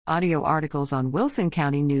Audio articles on Wilson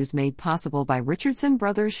County News made possible by Richardson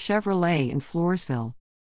Brothers Chevrolet in Floresville.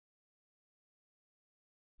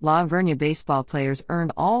 La Vernia baseball players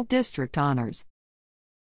earned all district honors.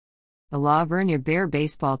 The La Vernia Bear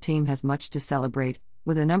baseball team has much to celebrate,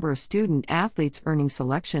 with a number of student athletes earning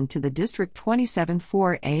selection to the District 27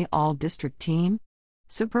 4A All-District Team.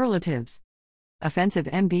 Superlatives: Offensive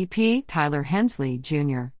MVP Tyler Hensley,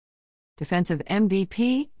 Jr. Defensive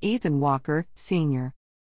MVP Ethan Walker, Sr.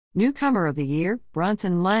 Newcomer of the Year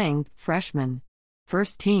Bronson Lang, Freshman.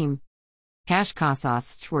 First Team: Cash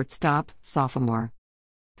Casas, Shortstop, Sophomore.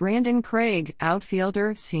 Brandon Craig,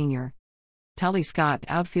 Outfielder, Sr. Tully Scott,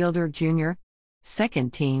 Outfielder, Jr.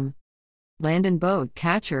 Second Team: Landon Bode,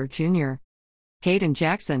 Catcher, Jr. Caden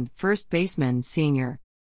Jackson, First Baseman, Sr.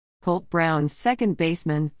 Colt Brown, Second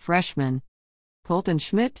Baseman, Freshman. Colton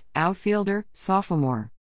Schmidt, Outfielder,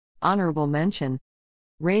 Sophomore. Honorable Mention: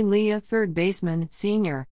 Ray Leah, Third Baseman,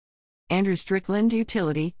 Sr. Andrew Strickland,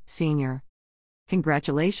 Utility, Sr.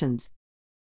 Congratulations.